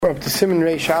Up to Siman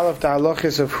Reish Aleph, the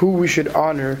halachas of who we should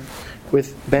honor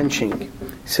with benching.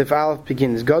 Seif Aleph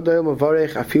begins, Gadol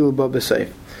Mavarech Afilu Ba B'Seif.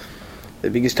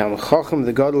 The biggest Talmid Chacham,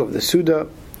 the Gadol of the Suda,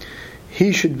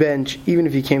 he should bench even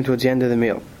if he came towards the end of the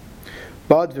meal.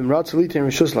 But V'mratz Litin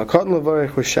Rishus Lakatan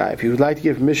Lavarech Rishai. If he would like to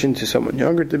give permission to someone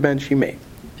younger to bench, he may.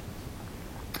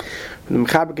 The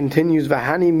Mechaber continues,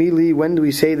 V'hani Mili, when do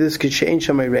we say this? K'she'en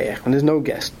Shamay Reich, when there's no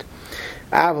guest.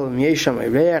 Aval Yesham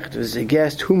Reich, there's a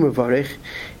guest who Mavarech,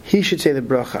 he should say the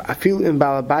bracha. Afil in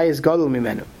Balabayis Gadol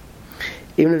Mimenu.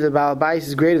 Even if the Balabayis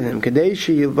is greater than him,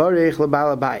 Kadeshi Yivarech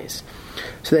LeBalabayis,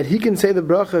 so that he can say the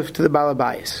bracha to the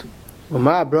Balabayis.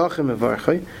 Uma bracha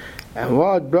Mavarech, and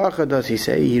what bracha does he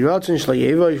say? He ratzon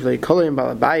shlayeva shlay kolim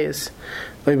Balabayis,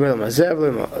 loybel mazev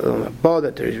loybel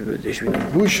that there should be no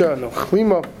busha, no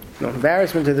chlima, no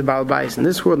embarrassment to the Balabayis in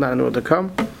this world, not in the world to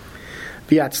come.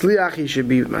 V'yatzliach, he should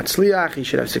be matzliach, he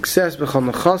should have success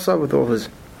b'chol nechasa with all his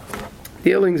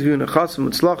dealings. V'yu nechasa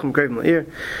mutzlachim krev ma'ir,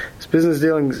 his business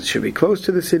dealings should be close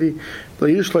to the city.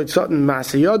 V'yushloit sotin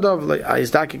ma'asayadav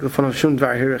v'yizdakik l'fonav shum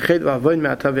dvar hirached v'avoin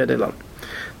me'atav yadelam,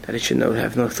 that he should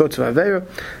have no thoughts of avera. And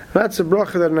that's a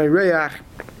bracha that Neireach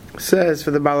says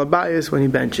for the Balabayis when he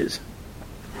benches.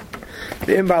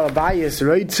 The im Balabayis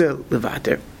roitzel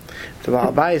levater. The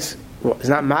Balabayis is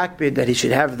not makbid that he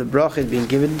should have the bracha being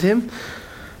given to him.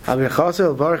 And he says,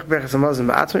 I'm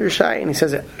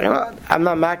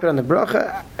not makbid on the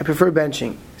bracha, I prefer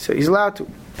benching. So he's allowed to.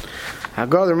 So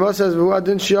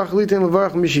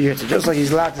just like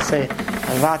he's allowed to say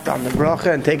avat on the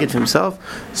bracha and take it to himself,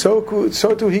 so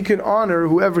too he can honor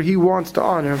whoever he wants to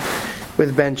honor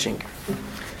with benching.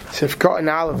 Sifkat and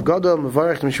Aleph Gadol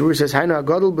Mavarech Mishur says, Hainu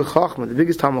Gadol b'Chachma, the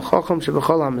biggest Talmid Chacham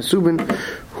shebechol haMesubin,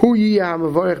 hu yiyah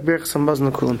haMavarech Birchas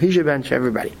hamazon kulam. He should bench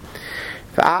everybody.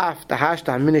 V'af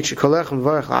tahashta haminik shekolech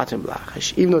Mavarech latim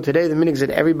blach. Even though today the minig is that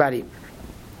everybody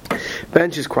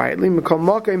benches quietly, Mekol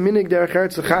Makay minig derech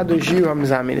eretz l'chad d'shiur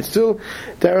haMezamin. It's still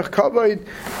derech kavod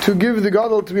to give the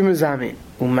Gadol to be Mezamin.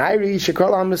 Umayri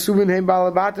shekol haMesubin hey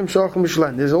balabatim shalchem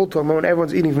b'shlen. There's also a moment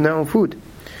everyone's eating from their own food.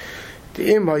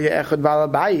 If all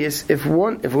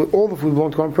the food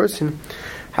belongs to one person,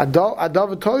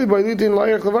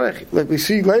 like we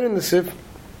see later in the Seif,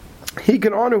 he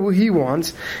can honor who he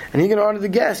wants, and he can honor the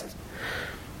guest,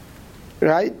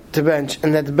 right, to bench,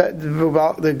 and that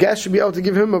the guest should be able to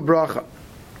give him a bracha.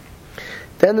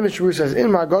 Then the Mishna says,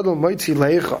 "In my gadol moitzi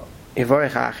leicha." If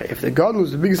the gadol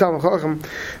is the biggest Talmid Chacham,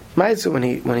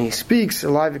 when he speaks,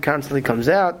 the live constantly comes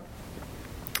out.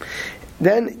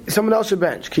 Then someone else should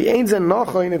bench.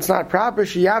 It's not proper.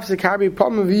 And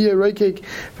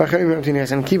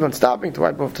keep on stopping to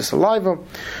wipe off the saliva, or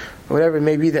whatever it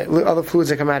may be, that other fluids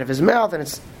that come out of his mouth, and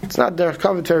it's not derech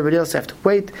kavod to everybody else to have to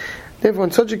wait. Therefore,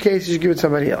 in such a case, you should give it to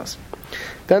somebody else.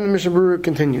 Then the Mishnah Berura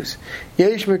continues. There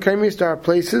are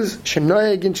places that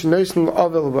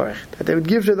they would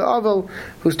give to the avel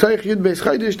who's toich yud beis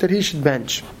chaydish that he should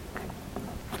bench.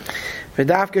 When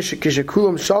do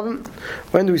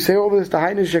we say all this?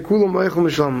 When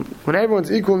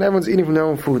everyone's equal and everyone's eating from their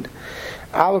own food.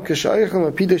 If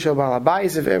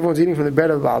everyone's eating from the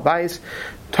bread of the Balabais,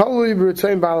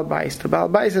 the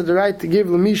Balabais has the right to give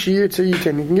Lamishi Yirtza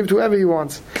Yitin. He can give to whoever he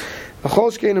wants. If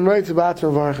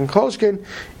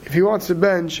he wants to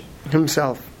bench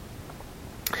himself.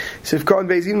 So if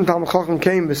God even Talmid Chacham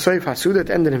came Seif Hasud at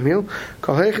the end of the meal,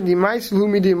 as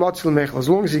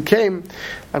long as he came,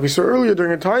 like we saw earlier,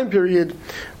 during a time period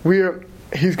where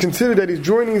he's considered that he's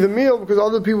joining the meal because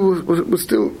other people were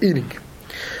still eating.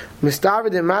 But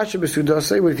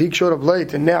if he showed up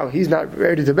late and now he's not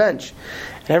ready to bench,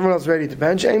 and everyone else is ready to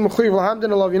bench, you're not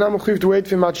mechuyev to wait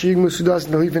for him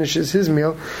until he finishes his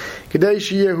meal, so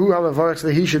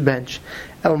that he should bench.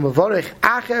 Someone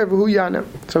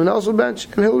else will bench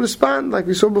and he'll respond, like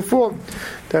we saw before,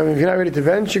 that if you're not ready to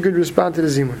bench, you could respond to the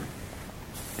Siman.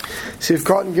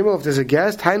 If there's a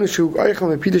guest,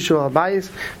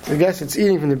 the guest that's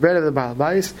eating from the bread of the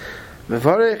Balabayis,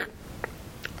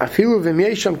 if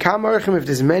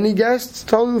there's many guests,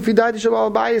 the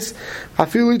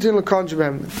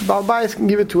Balabayis can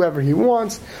give it to whoever he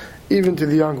wants, even to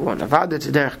the younger one. Avada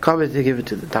to derech kavod to give it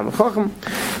to the Talmid Chacham.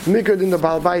 Mikra din the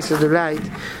Balabayis has the right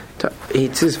to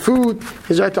eat his food,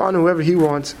 his right to honor whoever he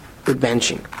wants with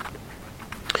benching.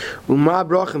 Uma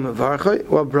bracha mevarchoi,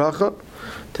 what bracha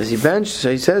does he bench?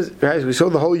 So he says, guys, we saw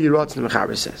the whole Yirotz in the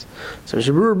Mechaber says. So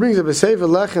Mishna Berura brings up a Seif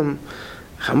lechem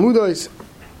chamudos.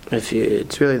 If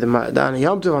it's really the Dan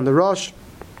Yom Tov on the Rosh,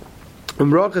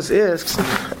 and Birchas asks,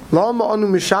 Lama anu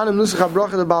mishanim nusach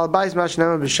bracha the Balabais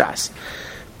mashnama b'shas.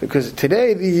 Because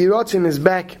today the Yirotzin is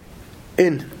back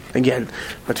in again.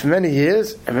 But for many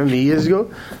years, I remember years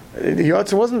ago, the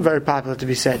Yotzim wasn't very popular to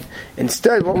be said.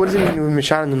 Instead, what does it mean with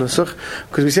Mishna and the Nusach?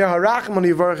 Because we say Harachim on the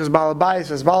Yivarech is Balabais,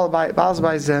 as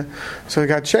Balabais there. So it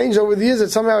got changed over the years.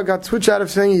 That somehow it got switched out of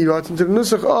saying Yotzim to the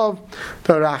Nusach of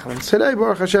the Harachim. Today,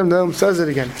 Baruch Hashem, the Ilm says it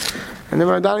again. And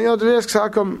then Daniel asks how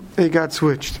come it got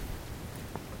switched.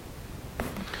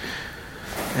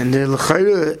 And this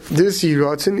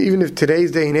Yirotzen, even if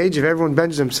today's day and age, if everyone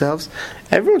benches themselves,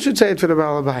 everyone should say it for the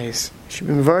Balabais. Should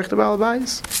be Mevarech the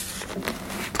Balabais.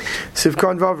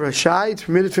 Sivkon Vav Rashai, it's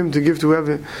permitted for him to give to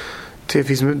whoever, if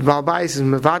he's Balabais, is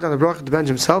Mevad on the Bracha to bench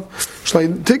himself. Because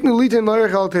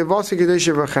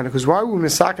why would we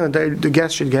misakin that the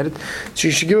guest should get it? So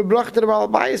you should give a Bracha to the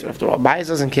Balabais. But if the Balabais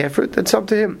doesn't care for it, that's up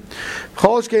to him.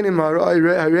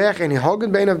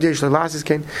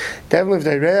 Definitely if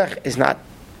the Reach is not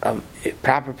a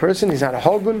proper person, he's not a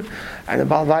Hogun, and the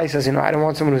Balvai says, I don't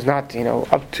want someone who's not,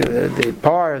 up to the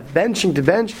par of benching to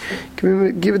bench,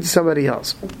 give it to somebody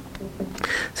else.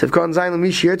 So if God zayin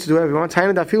l'mish yirtz to do whatever he wants,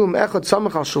 even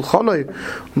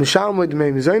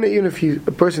if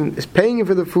a person is paying him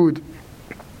for the food,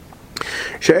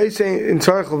 so you're going to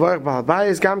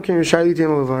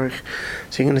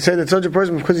say that such a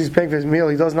person, because he's paying for his meal,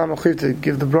 he does not mechuyev to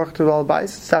give the bracha to the Balabais.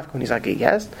 It's tough when he's like a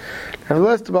guest.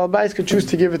 Nevertheless, the Balabais could choose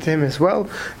to give it to him as well,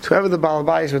 to whoever the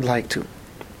Balabais would like to.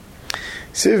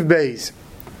 Siv Beis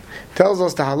tells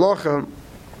us the halacha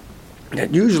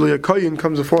that usually a kohen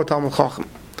comes before Talmud Chacham.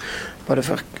 But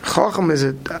if a Chacham if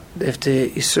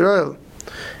the Yisrael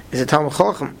is a Talmud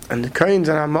Chacham, and the Kohen's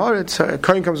an Amaretz, so a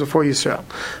Kohen comes before Yisrael.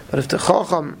 But if the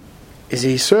Chacham is a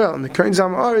Yisrael and the Kohen's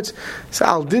Amaretz, so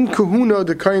Al Din Kahuna,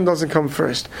 the Kohen doesn't come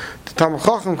first. The Talmud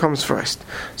Chacham comes first.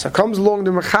 So comes along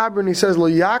the Mechaber and he says, Lo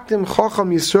Yaktim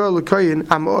Chacham Yisrael Le Kohen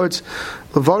Amaretz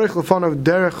Levarich Lefanav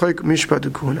Derech Choik Mishpat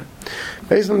Kahuna.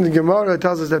 Based on the Gemara, it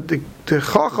tells us that the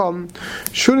Chacham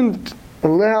shouldn't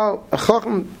allow a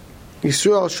Chacham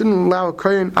Yisrael shouldn't allow a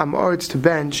Kohen Amaretz to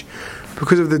bench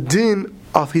because of the din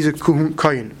of he's a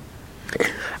kohen.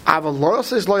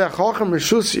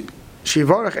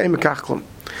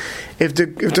 If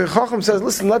the chacham says,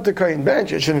 listen, let the kohen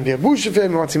bench, it shouldn't be a busha for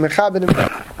him, he wants him mechabed him.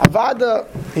 Avada,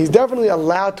 he's definitely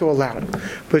allowed to allow him,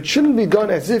 but it shouldn't be done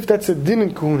as if that's a din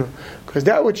in kahuna, because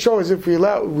that would show as if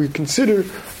we consider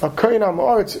a kohen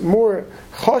ha'aretz more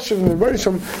chashuv in the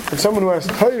Berisham than someone who has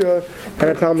Torah and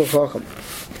a Talmud Chacham.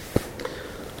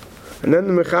 And then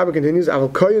the Mechaber continues,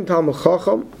 Aval Kohen Talmud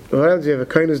Chacham, what else you have a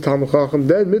Kohen who's a Talmud Chacham,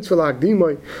 then mitzvah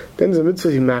la'akdimoi, then there's a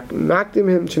mitzvah you makdim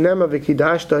him, shenema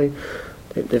v'kidashtai,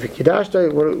 the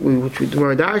v'kidashtai, which we do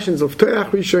more dashins of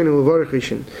Toyach Rishon and Levarich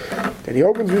Rishon. Then he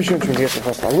opens Rishon, which means he has the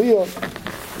first aliyah,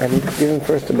 and he gives him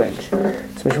first the bench.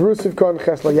 So Mishru Sivkon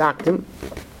Ches la'yakdim,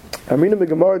 Amina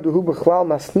Megamar duhu b'chwal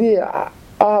masniya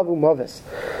ahavu maves.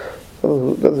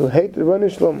 Those who hate the Rebbeinu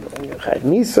Shalom, Chayv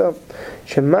Misa,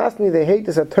 Shemasni, they hate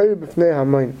this at Torah b'fnei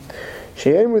hamayim.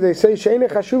 Sheyemu, they say Sheine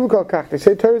Chashuv kol kach. They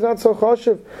say Torah is not so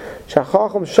chashuv.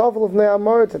 Shachacham shuffle of b'nei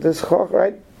Amaretz. That is chach,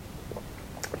 right?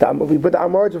 We put the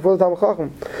Amaretz before the Talmud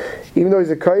Chacham. Even though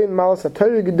he's a kohen, malas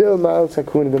haTorah gedil, malas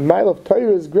hakuna. The mile of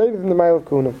Torah is greater than the mile of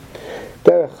kuna.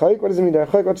 Derech chayik. What does it mean? Derech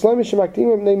chayik. What's lami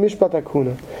shemakdim b'nei mishpat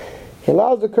hakuna. He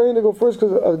allows the kohen to go first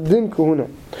because of din kahuna,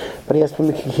 but he has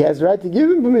the right to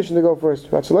give him permission to go first.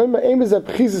 It's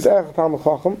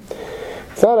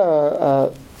not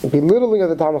a belittling of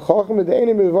the Talmud Chacham, but the aim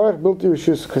is built to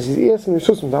Rishus, because he's asking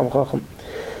Rishus from Talmud Chacham.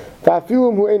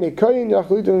 Ta'afilim hu ein kohen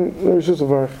yachlit Rishus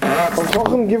avarich. Talmud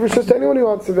Chacham give Rishus to anyone who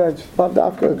wants to bench, not the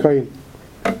Afka kohen.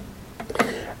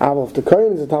 If the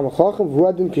kohen is a Talmud Chacham,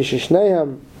 v'uadin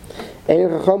kishishneihem ein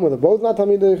chacham, where they're both not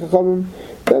Talmidei Chachamim,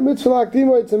 then mitzvah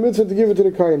la'akdimo, it's a mitzvah to give it to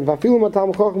the kohen. V'afilim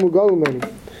ha'Talmud Chacham hu golumeni.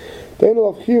 Then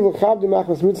of chiv v'chavdi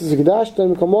machmas mitzvah z'gedash,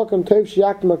 then kamokem tev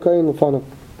sheyakdim ha'kohen l'fanav.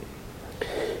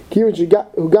 If they're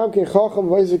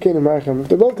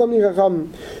both Talmidei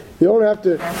Chacham, you don't have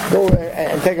to go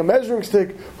and take a measuring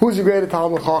stick. Who's the greater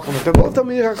Talmud Chacham? If they're both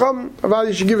Talmidei Chacham,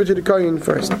 you should give it to the kohen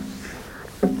first.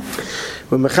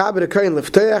 When Mechaber the kohen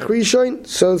leftayach rishon,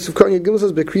 so the kohen Yigim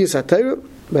says bekriyas haTorah,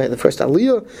 by the first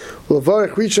aliyah,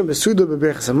 levarich rishon besuda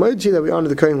bebirchas hamoitzi, that we honor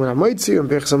the kohen when hamoitzi and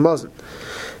birchas hamazon.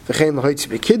 V'chein lahoitzi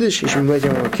bekiddush, yishim meitzi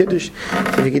on kiddush.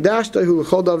 V'kidashtai hu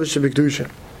l'chol davar shebekdusha.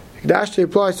 V'kidashtai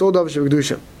applies to all davar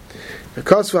shebekdusha. The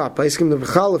Kosva, Paiskim the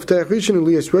Bechal of Terech Rishon,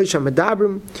 Elias Reish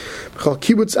HaMedabrim, Bechal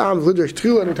Kibbutz Am, V'lidrash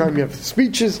Trila, anytime you have the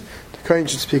speeches, the Kohen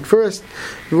should speak first.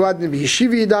 V'wadin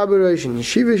B'yeshiva Yedaber Reish, and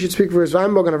Yeshiva should speak first.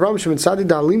 V'ayim and Avram Shem Tzadi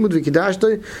Da Limud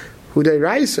V'kidashtoi, Hu Dei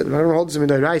Reisen, and everyone holds him in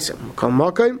Dei Reisen. V'kal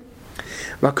Makayim,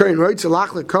 V'kohen Reitz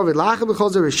Lach L'Kovid Lach B'chol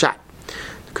Zer Rishat.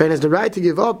 The Kohen has the right to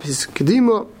give up his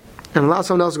Kedima and allow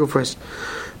someone else to go first.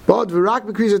 But v'rak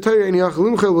b'kriyas Torah and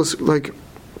yachalim chel was like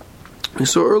we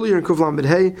saw earlier in Kuflam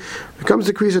B'Hei. When it comes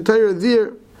to kriyas Torah,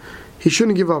 there he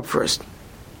shouldn't give up first.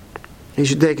 He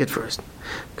should take it first.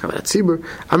 That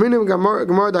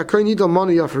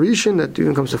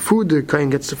even comes to food, the kohen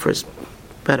gets the first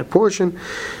better portion.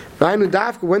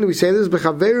 When do we say this?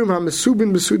 When are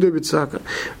sitting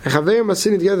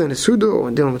together in a suda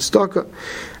or dealing with staka.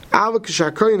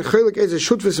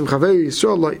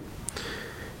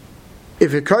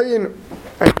 If a kohen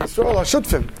and Yisrael are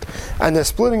shutfim and they're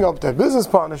splitting up their business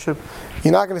partnership,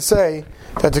 you're not going to say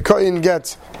that the kohen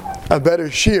gets a better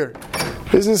share.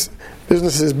 Business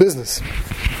is business. If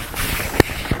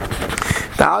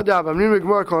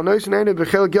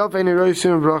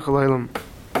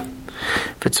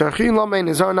it's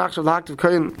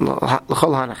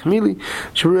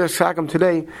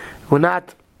today, we're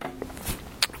not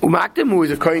umakdim who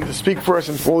is a kohen to speak for us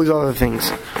and for all these other things.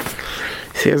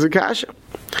 He has a kasha.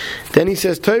 Then he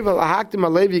says, Toivel ahakdim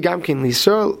alevi gamkin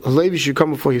Yisrael. Alevi should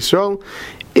come before Yisrael.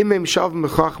 Imem shavim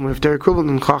b'chachman, if they're equivalent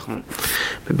in chachman.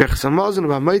 Berchas hamazon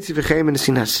v'amoitzi v'cheim and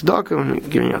sin hasidaka, when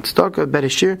giving out tzedakah, better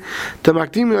share.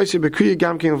 Tamakdim yoyse b'kriya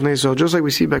gamkin of Yisrael. Just like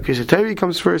we see by Kriyas Torah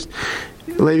comes first,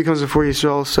 Levi comes before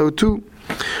Yisrael. So too,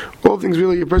 all things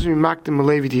really, a person will makdim a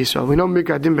Levi to Yisrael. We know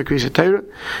mikadim by Kriyas Torah.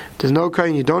 There's no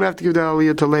kain. You don't have to give that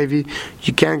aliyah to Levi.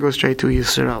 You can go straight to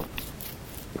Yisrael.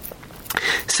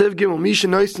 Someone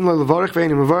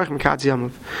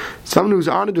who's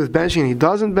honored with benching and he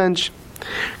doesn't bench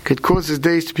could cause his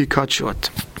days to be cut short.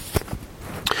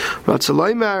 If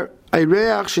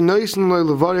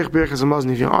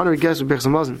you honor a guest with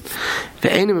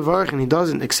Birchas and he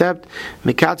doesn't accept,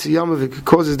 it could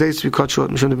cause his days to be cut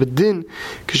short. The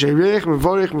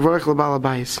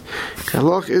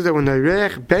halach is that when the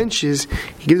reich benches,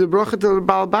 he gives a bracha to the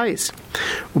Baal Bayis.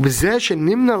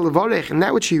 And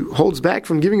that which he holds back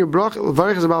from giving a bracha to the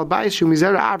Baal Bayis,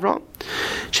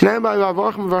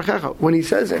 when he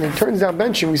says and he turns down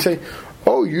benching, we say,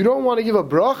 oh, you don't want to give a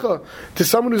bracha to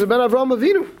someone who's a ben Avraham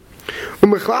Avinu.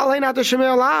 And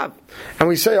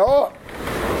we say, oh,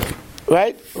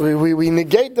 right? We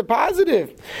negate the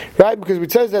positive, right? Because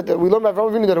it says that we learn by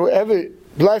Avraham Avinu that whoever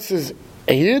blesses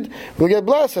a Yid will get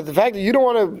blessed. So the fact that you don't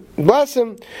want to bless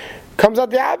him comes out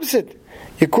the opposite.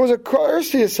 You cause a curse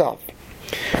to yourself.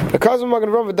 Because I'm going to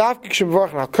run with Dafka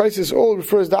Kshimvarch now. Kaisis all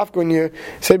refers Dafka when you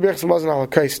say Birchas Mazon al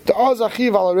Kais. The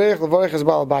Azachiv al Reich Levorech is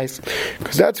Baal Bais.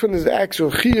 Because that's when there's the actual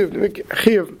Chiv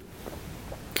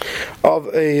of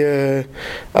a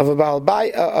Baal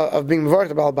Bais, of being Mevorach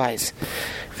the Baal Bais.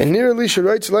 And near Elisha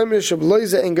writes,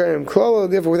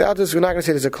 therefore without this we're not going to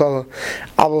say there's a klala.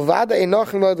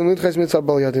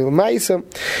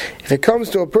 If it comes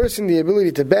to a person the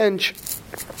ability to bench,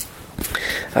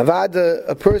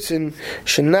 a person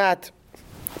should not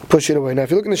push it away. Now,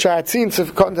 if you look in the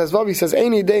Sha'atzin, he says,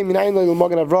 "Any day minayin lo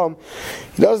Magen Avram."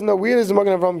 He doesn't know where does the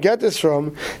Magen Avram get this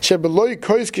from. That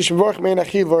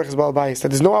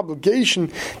there's no obligation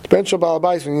to bench a Baal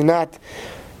Bais when you're not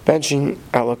benching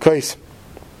ala kais.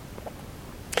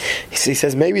 He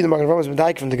says maybe the Magen Avram is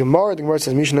medayik from the Gemara. The Gemara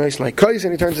says Mishna is like kais,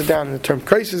 and he turns it down, and the term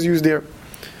kais is used there.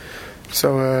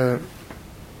 So.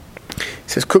 He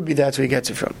says, could be that's where he gets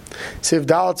it from. Seif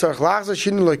Dalat Tzarech Lachza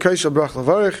Shinin Lo Kais Shal Brach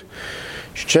Levarich.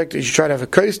 You should try to have a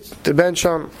kais to bench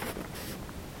on.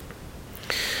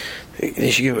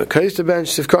 They should give him a kais to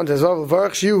bench. Seif Kant Hazav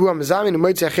Levarich Shiu Hu HaMezamin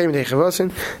U'Moitzi Achem Dei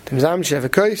Chavasin. The Mezamin should have a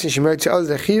kais and she Moitzi Oz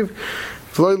Dei Chiv.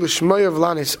 V'loi L'Shmoya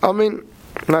V'lanis Amin.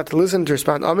 Not to listen, to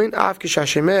respond Amin. Af Kish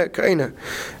Hashemeh Ka'ina.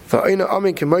 V'Oina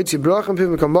Amin Ke Moitzi Brach and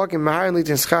Pivim Kambakim Maharin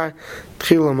Litin Schar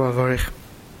Tchilam Avarich.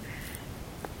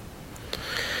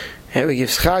 And we give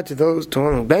schar to those to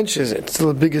one who benches. It's still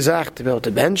a big zach to be able to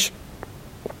bench.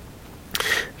 It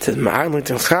says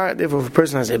schar. Therefore, if a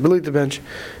person has the ability to bench,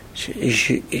 he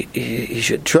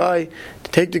should try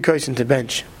to take the kais into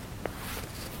bench.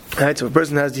 Right, so if a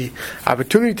person has the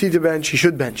opportunity to bench, he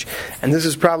should bench. And this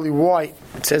is probably why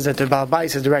it says that the Baal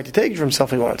Bais has the right to take it for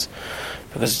himself if he wants.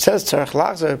 Because it says Tzarech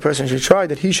Lachza, a person should try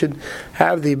that he should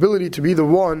have the ability to be the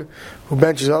one who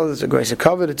benches others. It's a grace of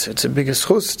covet, it's a bigger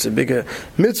schus, it's a bigger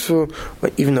mitzvah,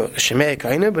 even though Shemei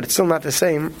Kaina, but it's still not the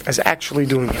same as actually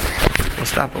doing it. We'll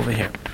stop over here.